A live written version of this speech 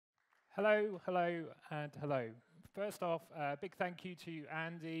Hello, hello, and hello. First off, big thank you to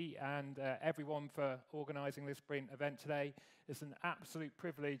Andy and everyone for organising this brilliant event today. It's an absolute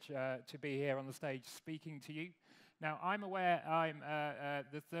privilege to be here on the stage speaking to you. Now, I'm aware I'm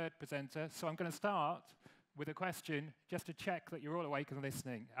the third presenter, so I'm going to start with a question just to check that you're all awake and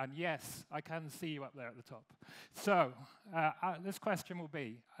listening. And yes, I can see you up there at the top. So, this question will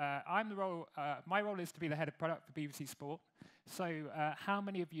be, my role is to be the head of product for BBC Sport. So, how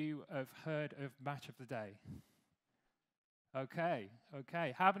many of you have heard of Match of the Day? Okay.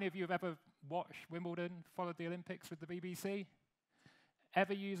 How many of you have ever watched Wimbledon, followed the Olympics with the BBC?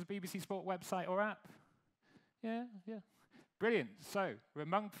 Ever used a BBC Sport website or app? Yeah. Brilliant. So, we're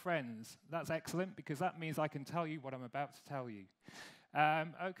among friends. That's excellent because that means I can tell you what I'm about to tell you.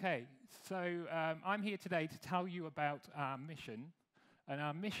 I'm here today to tell you about our mission. And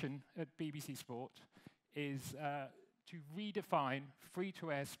our mission at BBC Sport is to redefine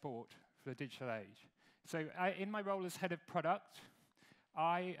free-to-air sport for the digital age. So in my role as head of product,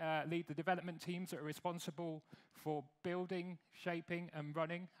 I lead the development teams that are responsible for building, shaping, and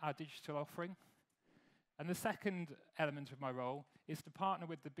running our digital offering. And the second element of my role is to partner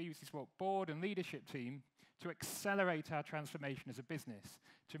with the BBC Sport board and leadership team to accelerate our transformation as a business,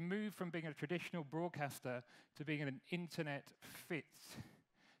 to move from being a traditional broadcaster to being an internet-fit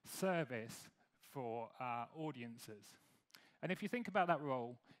service for our audiences. And if you think about that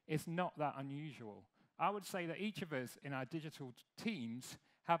role, it's not that unusual. I would say that each of us in our digital teams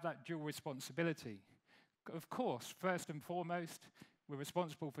have that dual responsibility. Of course, first and foremost, we're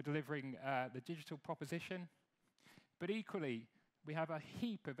responsible for delivering the digital proposition, but equally, we have a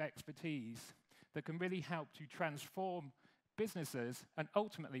heap of expertise that can really help to transform businesses and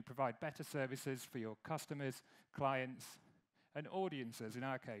ultimately provide better services for your customers, clients, and audiences in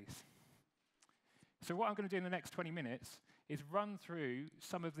our case. So what I'm going to do in the next 20 minutes is run through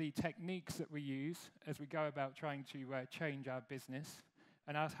some of the techniques that we use as we go about trying to change our business.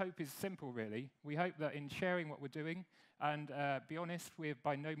 And our hope is simple, really. We hope that in sharing what we're doing, and be honest, we've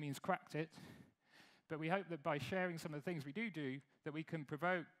by no means cracked it, but we hope that by sharing some of the things we do, that we can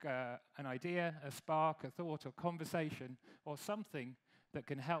provoke an idea, a spark, a thought, or conversation, or something that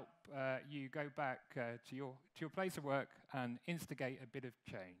can help you go back to your place of work and instigate a bit of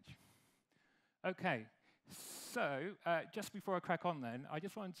change. Okay, so just before I crack on then, I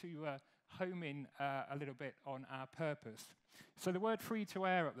just want to home in a little bit on our purpose. So the word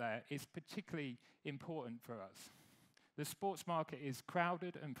free-to-air up there is particularly important for us. The sports market is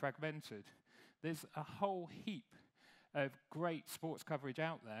crowded and fragmented. There's a whole heap of great sports coverage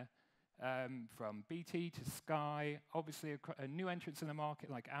out there, from BT to Sky, obviously a new entrants in the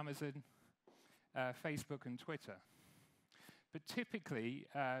market like Amazon, Facebook and Twitter. But typically,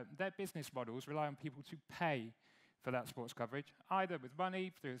 their business models rely on people to pay for that sports coverage, either with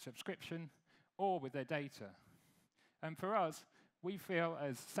money, through a subscription, or with their data. And for us, we feel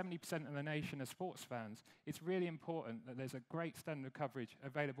as 70% of the nation are sports fans, it's really important that there's a great standard of coverage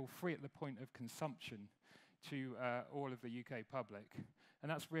available free at the point of consumption to all of the UK public. And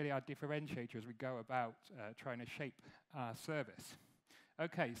that's really our differentiator as we go about trying to shape our service.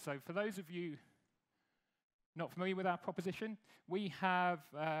 Okay, so for those of you not familiar with our proposition, we're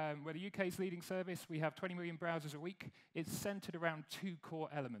the UK's leading service. We have 20 million browsers a week. It's centered around two core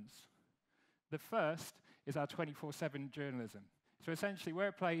elements. The first is our 24/7 journalism. So essentially, we're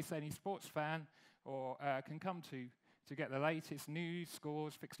a place any sports fan or can come to get the latest news,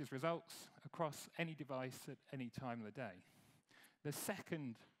 scores, fixtures, results across any device at any time of the day. The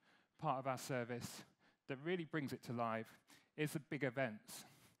second part of our service that really brings it to life is the big events.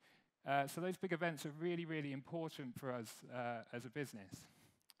 So those big events are really, really important for us as a business.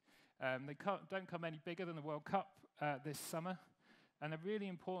 They don't come any bigger than the World Cup this summer, and they're really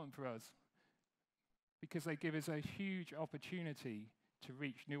important for us because they give us a huge opportunity to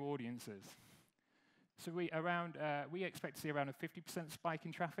reach new audiences. So we expect to see around a 50% spike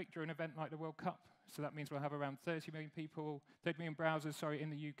in traffic during an event like the World Cup. So that means we'll have around 30 million browsers in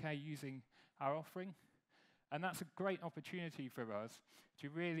the UK using our offering. And that's a great opportunity for us to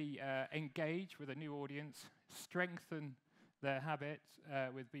really engage with a new audience, strengthen their habit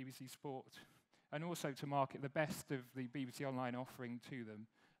with BBC Sport, and also to market the best of the BBC Online offering to them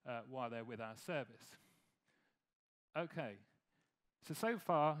while they're with our service. Okay, so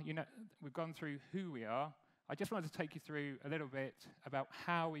far, we've gone through who we are. I just wanted to take you through a little bit about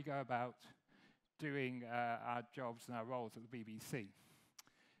how we go about doing our jobs and our roles at the BBC.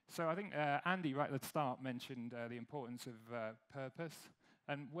 So I think Andy, right at the start, mentioned the importance of purpose,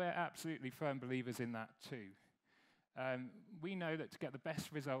 and we're absolutely firm believers in that too. We know that to get the best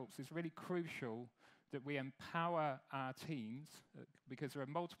results, it's really crucial that we empower our teams, because there are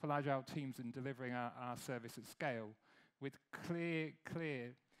multiple agile teams in delivering our service at scale, with clear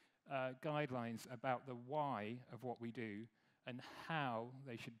guidelines about the why of what we do and how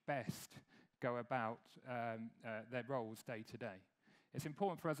they should best go about their roles day to day. It's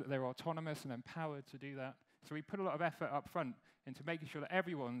important for us that they're autonomous and empowered to do that. So we put a lot of effort up front into making sure that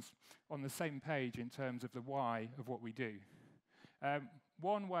everyone's on the same page in terms of the why of what we do.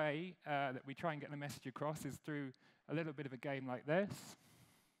 One way that we try and get the message across is through a little bit of a game like this.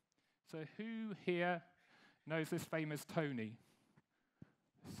 So who here knows this famous Tony?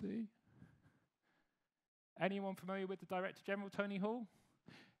 See? Anyone familiar with the Director General, Tony Hall?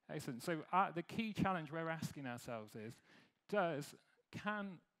 Excellent. So the key challenge we're asking ourselves is,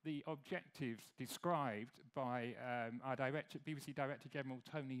 can the objectives described by our BBC Director General,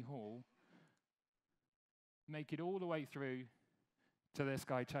 Tony Hall, make it all the way through to this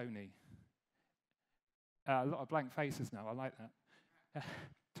guy, Tony? A lot of blank faces now. I like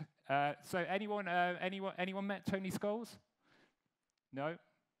that. So anyone met Tony Scholes? No?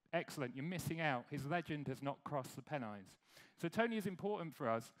 Excellent. You're missing out. His legend has not crossed the Pennines. So Tony is important for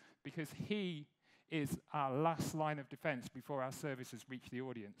us because he is our last line of defense before our services reach the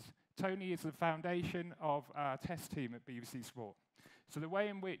audience. Tony is the foundation of our test team at BBC Sport. So the way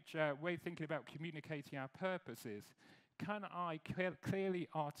in which we're thinking about communicating our purpose is, can I clearly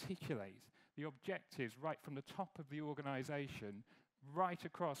articulate the objectives right from the top of the organisation, right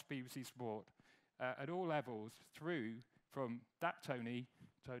across BBC Sport, at all levels, through from that Tony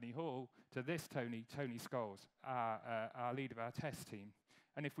Hall, to this Tony Scholes, our lead of our test team.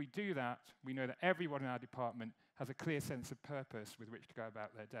 And if we do that, we know that everyone in our department has a clear sense of purpose with which to go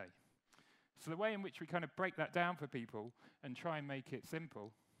about their day. So the way in which we kind of break that down for people and try and make it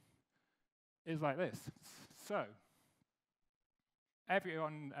simple is like this. So,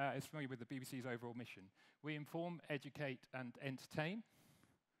 everyone is familiar with the BBC's overall mission. We inform, educate, and entertain.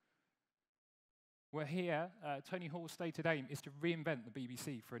 We're here, Tony Hall's stated aim is to reinvent the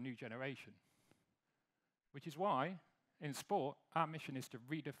BBC for a new generation, which is why, in sport, our mission is to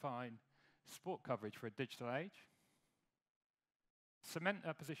redefine sport coverage for a digital age, cement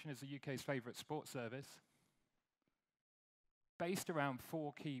our position as the UK's favourite sports service, based around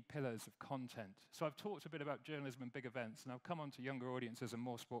 4 key pillars of content. So I've talked a bit about journalism and big events, and I'll come on to younger audiences and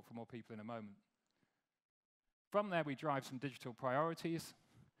more sport for more people in a moment. From there, we drive some digital priorities,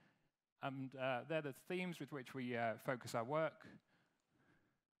 and they're the themes with which we focus our work.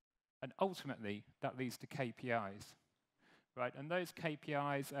 And ultimately, that leads to KPIs, right? And those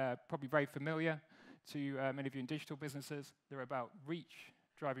KPIs are probably very familiar to many of you in digital businesses. They're about reach,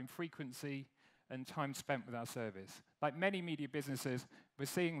 driving frequency, and time spent with our service. Like many media businesses, we're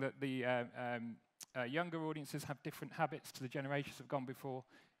seeing that the younger audiences have different habits to the generations that have gone before.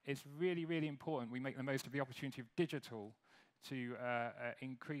 It's really, really important we make the most of the opportunity of digital to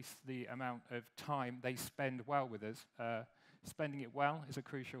increase the amount of time they spend well with us. Spending it well is a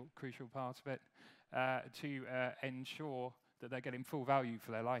crucial part of it, to ensure that they're getting full value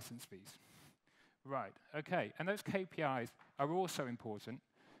for their license fees. Right, okay, and those KPIs are also important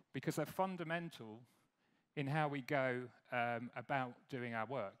because they're fundamental in how we go about doing our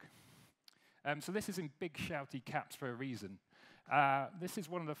work. So this is in big shouty caps for a reason. This is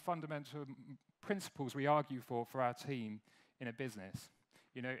one of the fundamental principles we argue for our team in a business.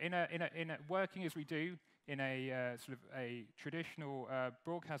 You know, in a working as we do in a sort of a traditional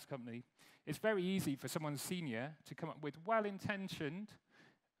broadcast company, it's very easy for someone senior to come up with well-intentioned,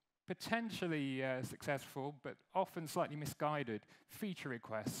 potentially successful, but often slightly misguided feature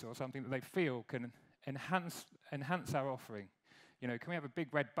requests or something that they feel can enhance our offering. You know, can we have a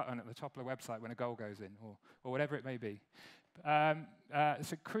big red button at the top of the website when a goal goes in, or whatever it may be?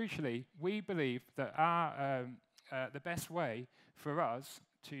 So crucially, we believe that the best way for us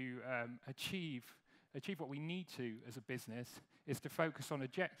to achieve what we need to as a business is to focus on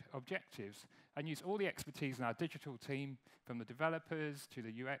objectives and use all the expertise in our digital team, from the developers to the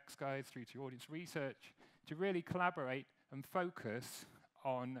UX guys through to audience research, to really collaborate and focus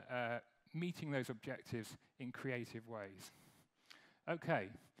on meeting those objectives in creative ways. Okay,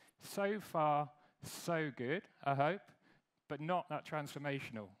 so far so good, I hope, but not that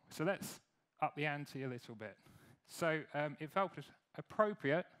transformational. So let's up the ante a little bit. So it felt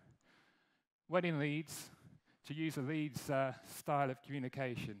appropriate when in Leeds to use a Leeds style of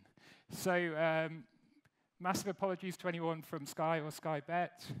communication. So massive apologies to anyone from Sky or Sky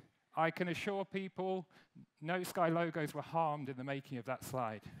Bet. I can assure people no Sky logos were harmed in the making of that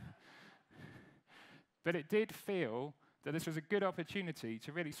slide. But it did feel that this was a good opportunity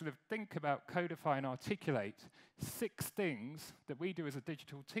to really sort of think about, codify and articulate 6 things that we do as a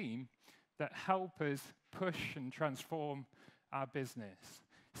digital team that help us push and transform our business.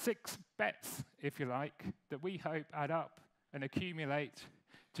 6 bets, if you like, that we hope add up and accumulate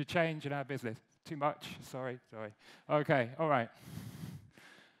to change in our business. Too much? Sorry. Okay, all right.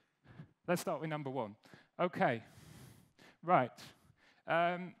 Let's start with number 1. Okay, right.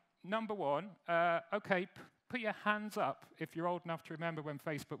 Number 1, okay, put your hands up if you're old enough to remember when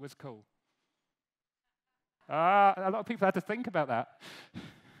Facebook was cool. A lot of people had to think about that.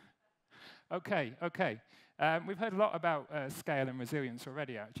 Okay. We've heard a lot about scale and resilience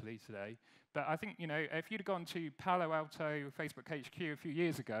already, actually, today. But I think, if you'd have gone to Palo Alto Facebook HQ a few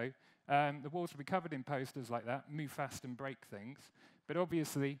years ago, the walls would be covered in posters like that, move fast and break things. But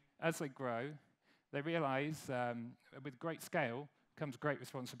obviously, as they grow, they realize with great scale comes great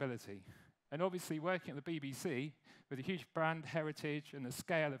responsibility. And obviously, working at the BBC, with a huge brand heritage and the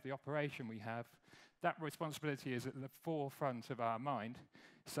scale of the operation we have, that responsibility is at the forefront of our mind.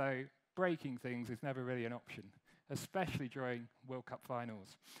 So breaking things is never really an option, especially during World Cup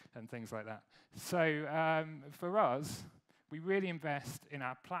finals and things like that. So for us, we really invest in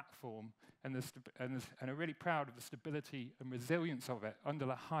our platform and are really proud of the stability and resilience of it under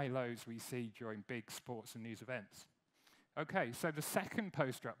the high lows we see during big sports and news events. Okay, so the second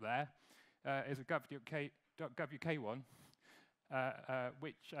poster up there is a gov.uk one,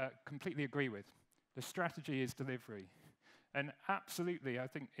 which completely agree with. The strategy is delivery. And absolutely, I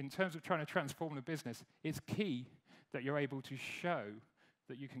think in terms of trying to transform the business, it's key that you're able to show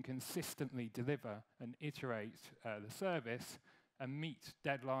that you can consistently deliver and iterate the service and meet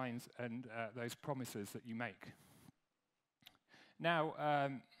deadlines and those promises that you make. Now,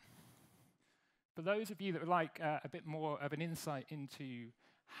 for those of you that would like a bit more of an insight into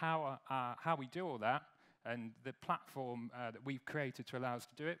how we do all that, and the platform that we've created to allow us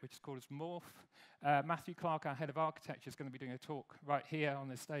to do it, which is called Morph. Matthew Clark, our head of architecture, is going to be doing a talk right here on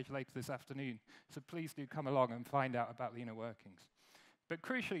this stage later this afternoon. So please do come along and find out about the inner workings. But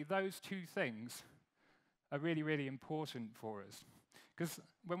crucially, those 2 things are really, really important for us. Because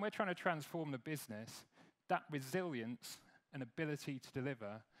when we're trying to transform the business, that resilience and ability to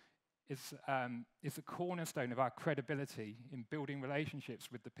deliver is a cornerstone of our credibility in building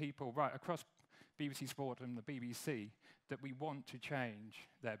relationships with the people right across BBC Sport and the BBC that we want to change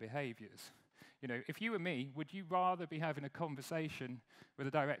their behaviours. If you were me, would you rather be having a conversation with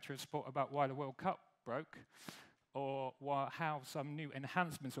a director of sport about why the World Cup broke, or how some new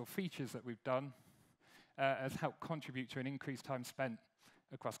enhancements or features that we've done has helped contribute to an increased time spent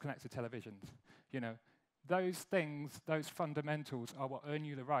across connected televisions? Those things, those fundamentals are what earn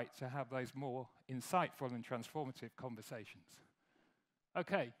you the right to have those more insightful and transformative conversations.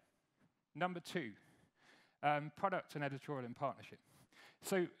 Okay. Number 2, product and editorial in partnership.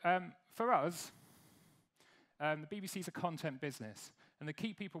 So for us, the BBC is a content business, and the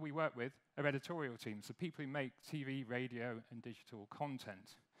key people we work with are editorial teams, the people who make TV, radio, and digital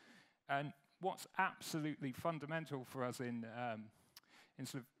content. And what's absolutely fundamental for us in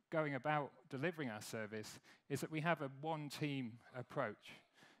sort of going about delivering our service is that we have a one-team approach,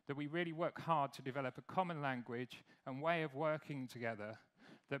 that we really work hard to develop a common language and way of working together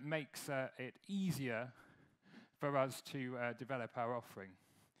that makes it easier for us to develop our offering.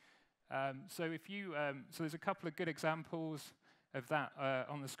 So there's a couple of good examples of that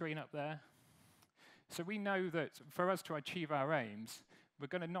on the screen up there. So we know that for us to achieve our aims, we're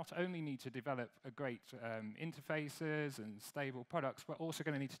going to not only need to develop a great interfaces and stable products, we're also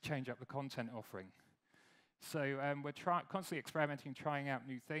going to need to change up the content offering. So we're constantly experimenting, trying out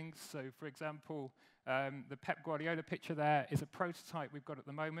new things. So for example, the Pep Guardiola picture there is a prototype we've got at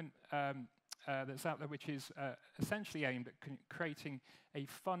the moment that's out there, which is essentially aimed at creating a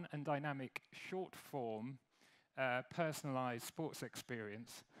fun and dynamic short-form, personalized sports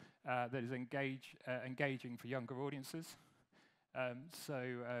experience that is engaging for younger audiences.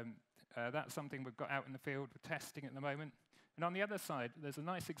 That's something we've got out in the field, we're testing at the moment. And on the other side, there's a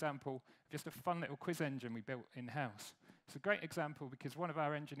nice example of just a fun little quiz engine we built in-house. It's a great example because one of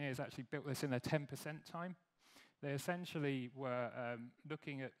our engineers actually built this in their 10% time. They essentially were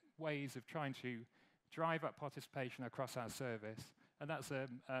looking at ways of trying to drive up participation across our service. And that's it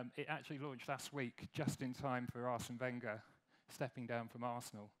actually launched last week, just in time for Arsene Wenger stepping down from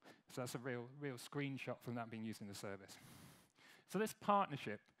Arsenal. So that's a real screenshot from that being used in the service. So this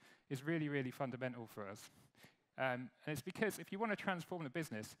partnership is really, really fundamental for us. And it's because if you want to transform the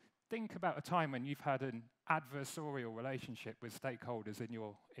business, think about a time when you've had an adversarial relationship with stakeholders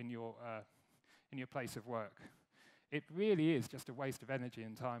in your place of work. It really is just a waste of energy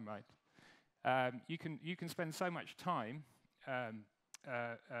and time, right? You can spend so much time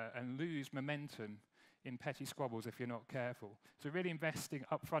and lose momentum in petty squabbles if you're not careful. So really investing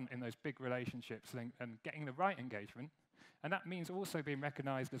upfront in those big relationships and getting the right engagement, and that means also being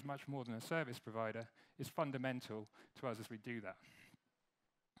recognized as much more than a service provider, is fundamental to us as we do that.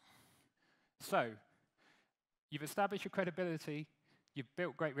 So, you've established your credibility, you've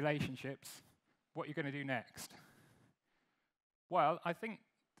built great relationships. What are you going to do next? Well, I think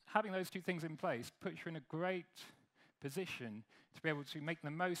having those two things in place puts you in a great position to be able to make the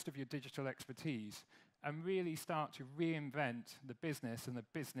most of your digital expertise and really start to reinvent the business and the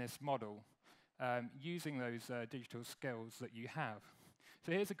business model using those digital skills that you have.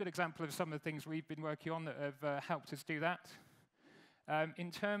 So here's a good example of some of the things we've been working on that have helped us do that.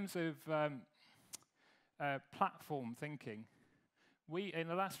 In terms of platform thinking, in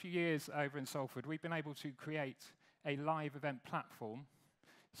the last few years over in Salford, we've been able to create a live event platform.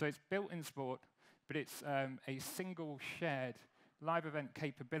 So it's built in sport, but it's a single shared live event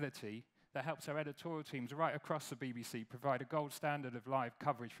capability that helps our editorial teams right across the BBC provide a gold standard of live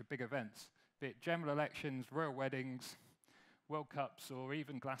coverage for big events, be it general elections, royal weddings, World Cups, or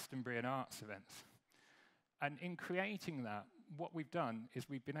even Glastonbury and arts events. And in creating that, what we've done is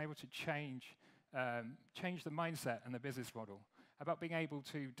we've been able to change the mindset and the business model about being able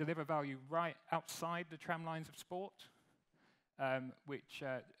to deliver value right outside the tramlines of sport, which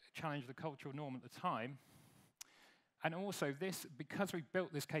challenged the cultural norm at the time. And also this, because we've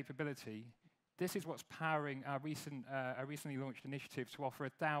built this capability, this is what's powering our recently launched initiative to offer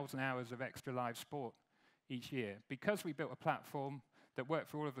 1,000 hours of extra live sport each year. Because we built a platform that worked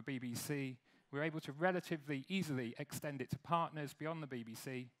for all of the BBC, we're able to relatively easily extend it to partners beyond the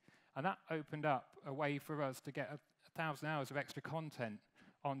BBC, and that opened up a way for us to get 1,000 hours of extra content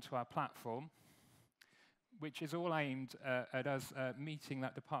onto our platform, which is all aimed at us meeting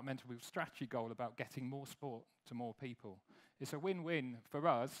that departmental strategy goal about getting more sport to more people. It's a win-win for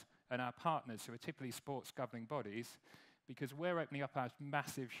us and our partners, who are typically sports governing bodies, because we're opening up our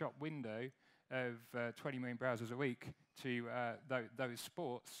massive shop window of 20 million browsers a week to those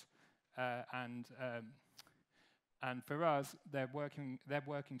sports, and for us, they're working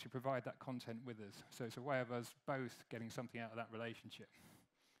to provide that content with us. So it's a way of us both getting something out of that relationship.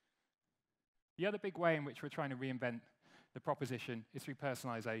 The other big way in which we're trying to reinvent the proposition is through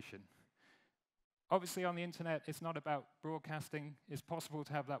personalization. Obviously, on the internet, it's not about broadcasting. It's possible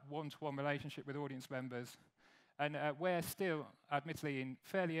to have that one-to-one relationship with audience members. And we're still, admittedly, in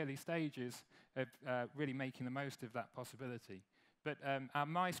fairly early stages of really making the most of that possibility. But our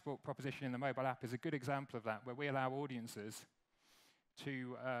MySport proposition in the mobile app is a good example of that, where we allow audiences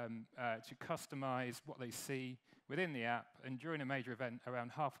to customize what they see within the app, and during a major event,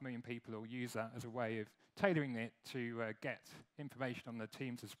 around 500,000 people will use that as a way of tailoring it to get information on the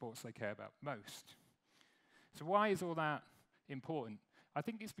teams and sports they care about most. So why is all that important? I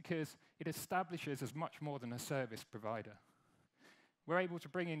think it's because it establishes as much more than a service provider. We're able to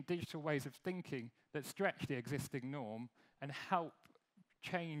bring in digital ways of thinking that stretch the existing norm and help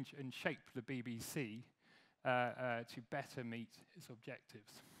change and shape the BBC to better meet its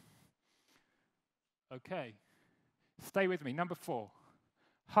objectives. Okay, stay with me. Number 4,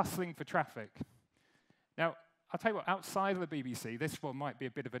 hustling for traffic. Now, I'll tell you what, outside of the BBC, this one might be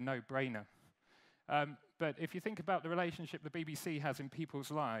a bit of a no-brainer. But if you think about the relationship the BBC has in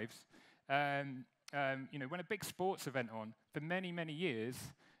people's lives, when a big sports event on, for many, many years,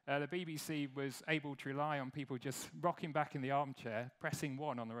 the BBC was able to rely on people just rocking back in the armchair, pressing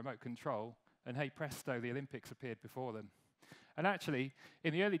 1 on the remote control, and hey presto, the Olympics appeared before them. And actually,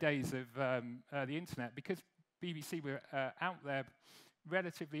 in the early days of the internet, because BBC were out there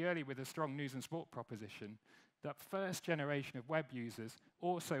relatively early with a strong news and sport proposition, that first generation of web users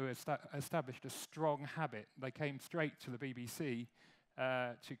also established a strong habit. They came straight to the BBC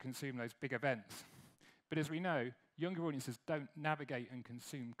to consume those big events. But as we know, younger audiences don't navigate and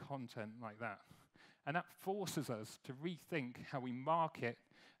consume content like that. And that forces us to rethink how we market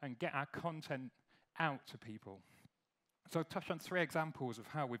and get our content out to people. So I'll touch on 3 examples of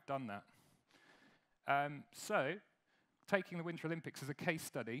how we've done that. So, taking the Winter Olympics as a case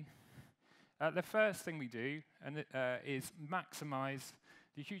study, the first thing we do is maximize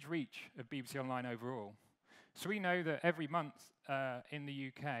the huge reach of BBC Online overall. So we know that every month in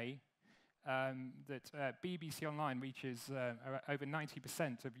the UK, that BBC Online reaches over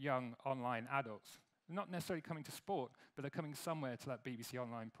 90% of young online adults. They're not necessarily coming to sport, but they're coming somewhere to that BBC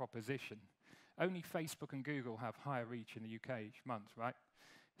Online proposition. Only Facebook and Google have higher reach in the UK each month, right?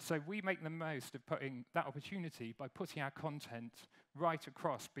 So we make the most of putting that opportunity by putting our content right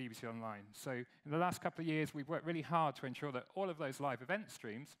across BBC Online. So in the last couple of years, we've worked really hard to ensure that all of those live event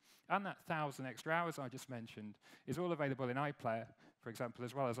streams and that 1,000 extra hours I just mentioned is all available in iPlayer, for example,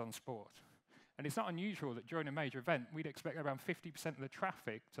 as well as on Sport. And it's not unusual that during a major event, we'd expect around 50% of the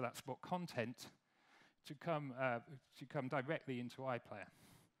traffic to that sport content to come directly into iPlayer.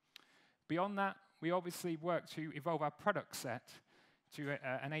 Beyond that, we obviously work to evolve our product set to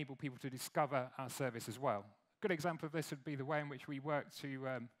enable people to discover our service as well. A good example of this would be the way in which we work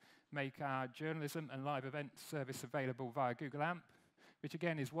to make our journalism and live event service available via Google AMP, which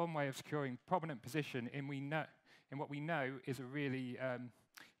again is one way of securing prominent position in what we know is a really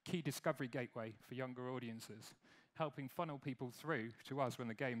key discovery gateway for younger audiences, helping funnel people through to us when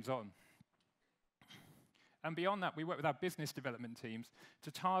the game's on. And beyond that, we work with our business development teams to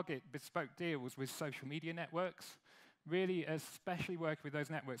target bespoke deals with social media networks, really especially working with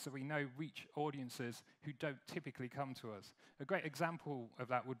those networks that we know reach audiences who don't typically come to us. A great example of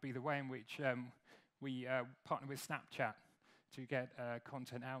that would be the way in which we partner with Snapchat to get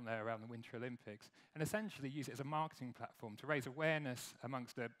content out there around the Winter Olympics, and essentially use it as a marketing platform to raise awareness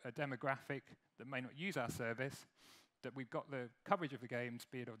amongst a demographic that may not use our service, that we've got the coverage of the games,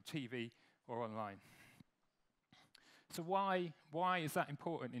 be it on TV or online. So why is that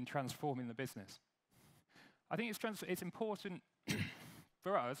important in transforming the business? I think it's important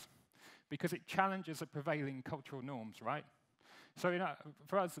for us because it challenges the prevailing cultural norms, right? So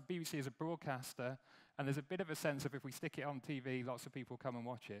for us, the BBC is a broadcaster, and there's a bit of a sense of if we stick it on TV, lots of people come and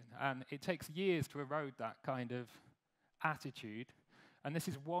watch it. And it takes years to erode that kind of attitude. And this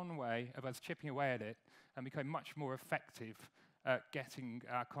is one way of us chipping away at it and becoming much more effective at getting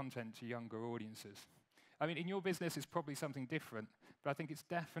our content to younger audiences. I mean, in your business, it's probably something different, but I think it's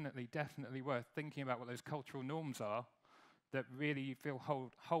definitely worth thinking about what those cultural norms are that really you feel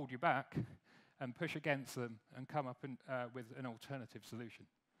hold you back, and push against them and come up with an alternative solution.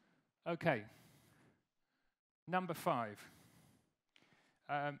 Okay. Number 5.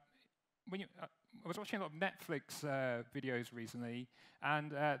 I was watching a lot of Netflix videos recently,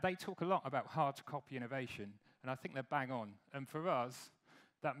 and they talk a lot about hard-to-copy innovation, and I think they're bang on. And for us,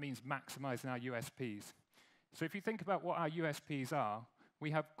 that means maximizing our USPs. So if you think about what our USPs are,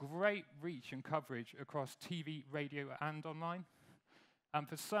 we have great reach and coverage across TV, radio, and online. And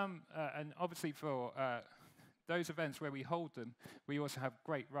for some, and obviously for those events where we hold them, we also have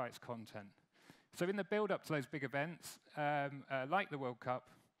great rights content. So in the build-up to those big events, like the World Cup,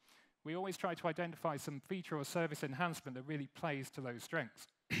 we always try to identify some feature or service enhancement that really plays to those strengths.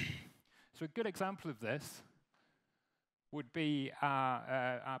 So a good example of this would be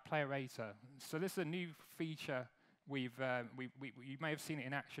our Player Rater. So this is a new feature you may have seen it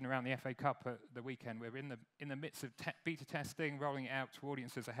in action around the FA Cup at the weekend. We're in the midst of beta testing, rolling it out to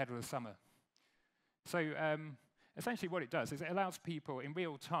audiences ahead of the summer. So essentially what it does is it allows people in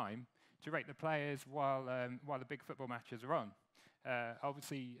real time to rate the players while the big football matches are on.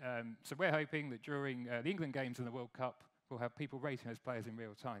 Obviously, so we're hoping that during the England games and the World Cup, we'll have people rating those players in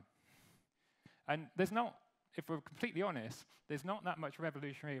real time. And there's not, if we're completely honest, there's not that much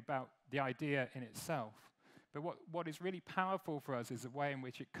revolutionary about the idea in itself. But what is really powerful for us is the way in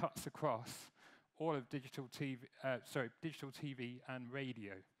which it cuts across all of digital TV and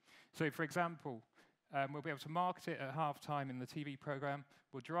radio. So, for example, we'll be able to market it at halftime in the TV program.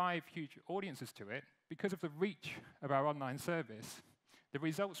 We'll drive huge audiences to it. Because of the reach of our online service, the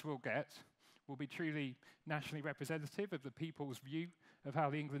results we'll get will be truly nationally representative of the people's view of how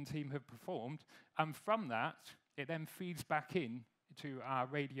the England team have performed. And from that, it then feeds back in to our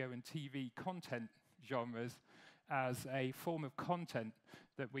radio and TV content genres as a form of content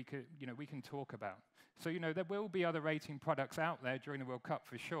that we can talk about. So, there will be other rating products out there during the World Cup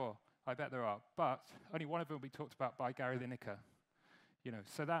for sure. I bet there are. But only one of them will be talked about by Gary Lineker.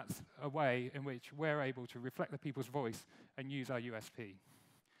 So that's a way in which we're able to reflect the people's voice and use our USP.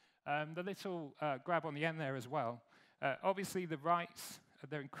 The little grab on the end there as well. Obviously, the rights,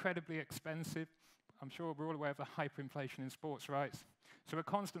 they're incredibly expensive. I'm sure we're all aware of the hyperinflation in sports rights. So we're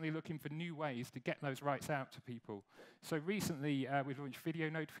constantly looking for new ways to get those rights out to people. So recently, we've launched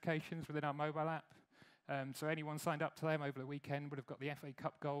video notifications within our mobile app. So anyone signed up to them over the weekend would have got the FA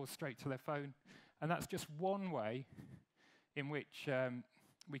Cup goals straight to their phone. And that's just one way in which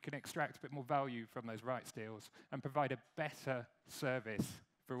we can extract a bit more value from those rights deals and provide a better service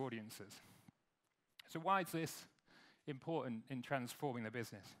for audiences. So why is this important in transforming the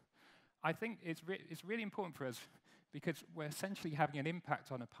business? I think it's really important for us because we're essentially having an impact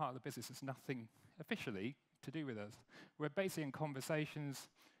on a part of the business that's nothing officially to do with us. We're basically in conversations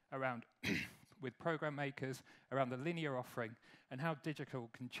around with program makers around the linear offering and how digital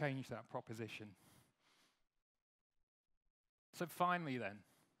can change that proposition. So finally then,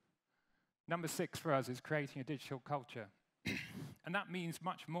 number 6 for us is creating a digital culture. And that means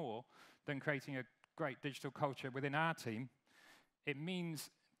much more than creating a great digital culture within our team. It means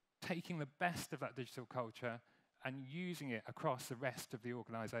taking the best of that digital culture and using it across the rest of the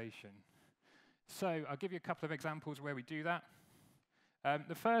organization. So I'll give you a couple of examples where we do that.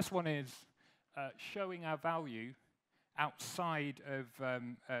 The first one is showing our value outside of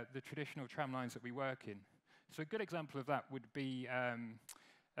the traditional tramlines that we work in. So a good example of that would be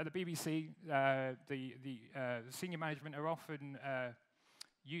at the BBC, the senior management are often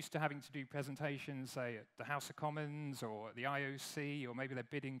used to having to do presentations, say, at the House of Commons or at the IOC, or maybe they're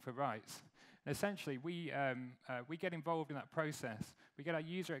bidding for rights. And essentially, we get involved in that process. We get our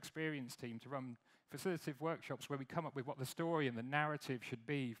user experience team to run facilitative workshops where we come up with what the story and the narrative should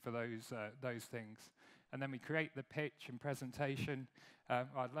be for those things. And then we create the pitch and presentation.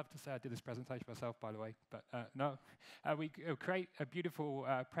 I'd love to say I did this presentation myself, by the way, but no. We create a beautiful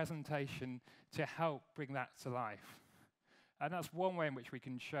presentation to help bring that to life. And that's one way in which we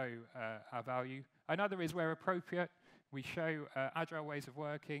can show our value. Another is where appropriate, we show agile ways of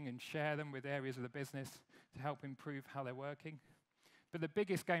working and share them with areas of the business to help improve how they're working. But the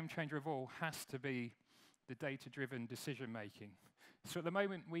biggest game changer of all has to be the data-driven decision-making. So at the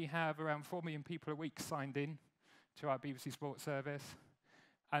moment, we have around 4 million people a week signed in to our BBC Sports service.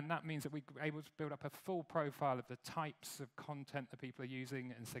 And that means that we're able to build up a full profile of the types of content that people are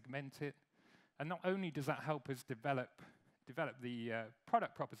using and segment it. And not only does that help us develop the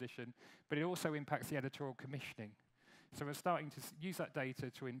product proposition, but it also impacts the editorial commissioning. So we're starting to use that data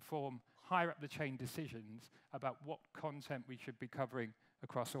to inform higher up the chain decisions about what content we should be covering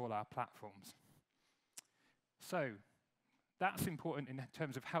across all our platforms. So that's important in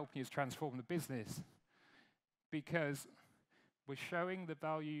terms of helping us transform the business, because we're showing the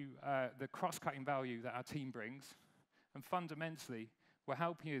value, the cross-cutting value that our team brings, and fundamentally, we're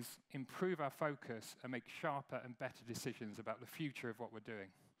helping us improve our focus and make sharper and better decisions about the future of what we're doing.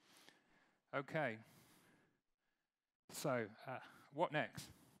 Okay. So, what next?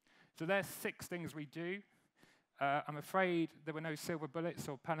 So there's 6 things we do. I'm afraid there were no silver bullets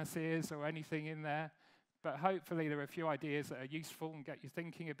or panaceas or anything in there, but hopefully there are a few ideas that are useful and get you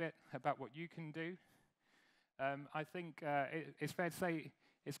thinking a bit about what you can do. I think it's fair to say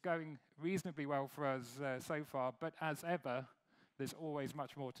it's going reasonably well for us so far, but as ever, there's always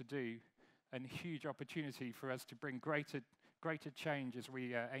much more to do and huge opportunity for us to bring greater change as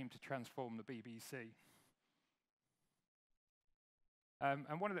we aim to transform the BBC.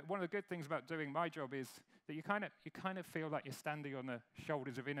 And one of the good things about doing my job is that you kind of feel like you're standing on the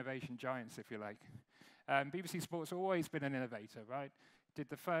shoulders of innovation giants, if you like. BBC Sports has always been an innovator, right? Did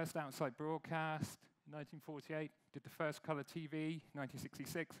the first outside broadcast, 1948, did the first colour TV,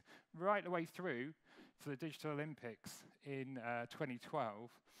 1966, right the way through to the Digital Olympics in 2012.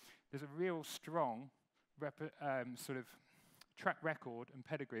 There's a real strong sort of track record and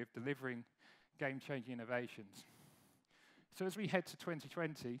pedigree of delivering game-changing innovations. So as we head to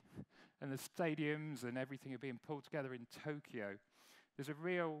 2020, and the stadiums and everything are being pulled together in Tokyo, there's a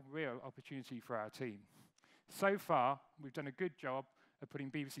real opportunity for our team. So far, we've done a good job of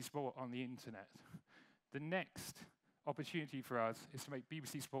putting BBC Sport on the internet. The next opportunity for us is to make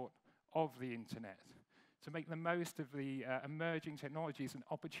BBC Sport of the internet, to make the most of the emerging technologies and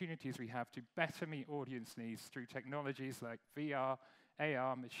opportunities we have to better meet audience needs through technologies like VR,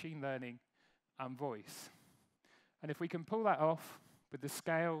 AR, machine learning, and voice. And if we can pull that off with the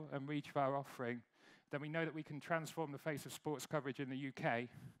scale and reach of our offering, then we know that we can transform the face of sports coverage in the UK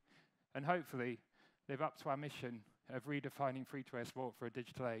and hopefully live up to our mission of redefining free-to-air sport for a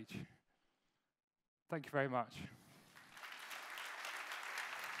digital age. Thank you very much.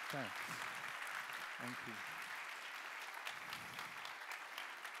 Thanks. Thank you.